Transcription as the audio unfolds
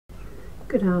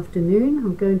Good afternoon.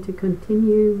 I'm going to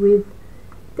continue with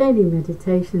Daily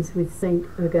Meditations with St.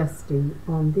 Augustine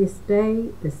on this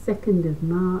day, the 2nd of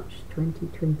March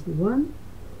 2021.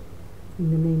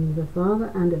 In the name of the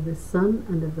Father, and of the Son,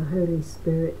 and of the Holy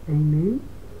Spirit. Amen.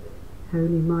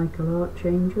 Holy Michael,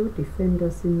 Archangel, defend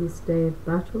us in this day of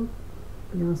battle.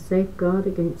 Be our safeguard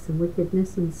against the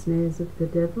wickedness and snares of the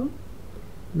devil.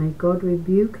 May God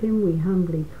rebuke him, we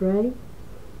humbly pray.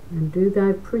 And do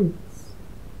thou, Prince,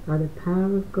 by the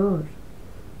power of God,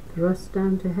 thrust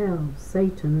down to hell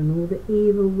Satan and all the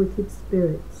evil wicked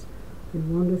spirits who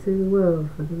wander through the world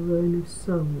for the ruin of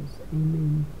souls.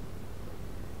 Amen.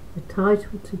 The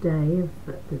title today of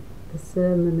the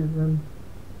sermon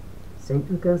of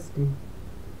St. Augustine: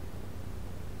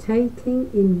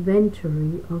 Taking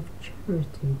Inventory of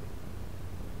Charity.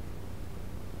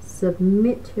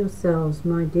 Submit yourselves,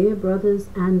 my dear brothers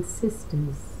and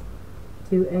sisters,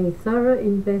 to a thorough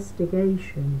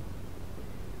investigation.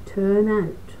 Turn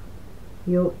out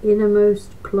your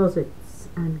innermost closets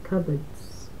and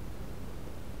cupboards.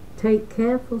 Take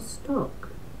careful stock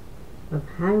of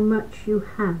how much you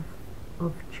have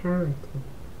of charity,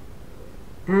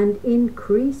 and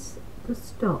increase the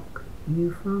stock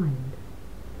you find.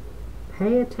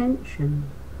 Pay attention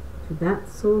to that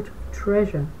sort of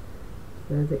treasure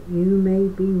so that you may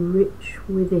be rich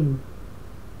within.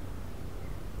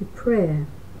 The prayer: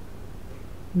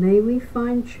 may we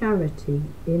find charity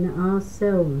in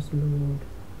ourselves, Lord.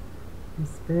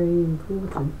 It's very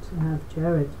important to have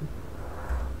charity.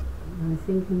 I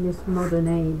think in this modern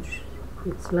age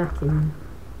it's lacking.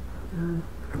 I'm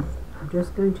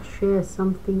just going to share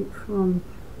something from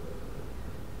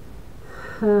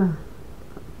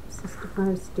Sister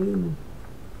Augustine.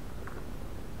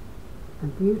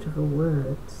 Beautiful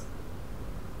words.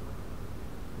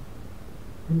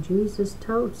 And Jesus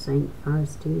told St.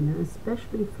 Faustina,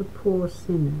 especially for poor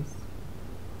sinners,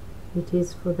 it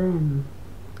is for them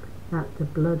that the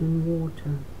blood and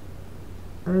water,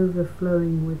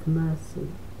 overflowing with mercy,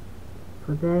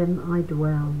 for them I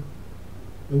dwell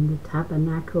in the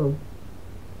tabernacle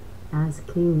as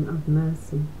King of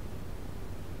mercy.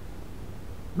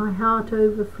 My heart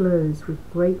overflows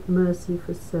with great mercy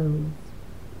for souls,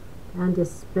 and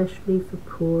especially for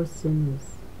poor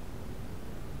sinners.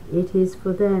 It is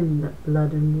for them that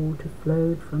blood and water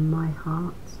flowed from my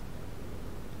heart,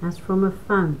 as from a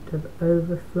fount of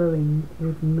overflowing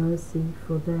with mercy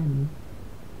for them.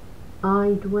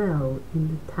 I dwell in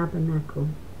the tabernacle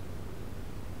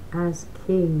as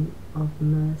King of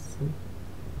mercy.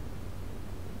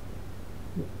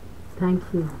 Thank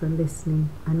you for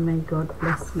listening, and may God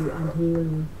bless you and heal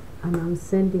you. And I'm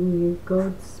sending you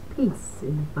God's peace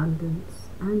in abundance,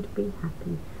 and be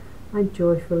happy and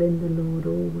joyful in the Lord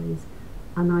always.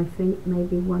 And I think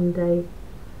maybe one day,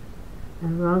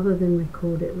 rather than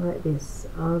record it like this,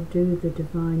 I'll do the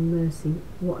Divine Mercy,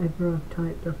 whatever I've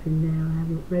typed up in there. I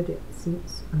haven't read it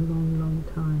since a long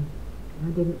time. I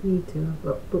didn't need to. I've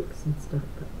got books and stuff,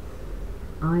 but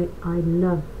I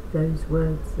love those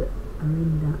words that are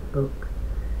in that book.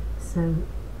 So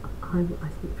I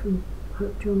think from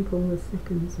Pope John Paul II's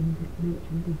mentioned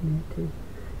in there too.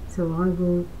 So I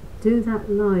will do that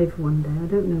live one day. I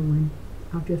don't know when.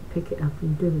 I'll just pick it up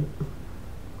and do it.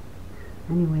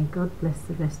 Anyway, God bless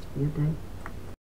the rest of your day.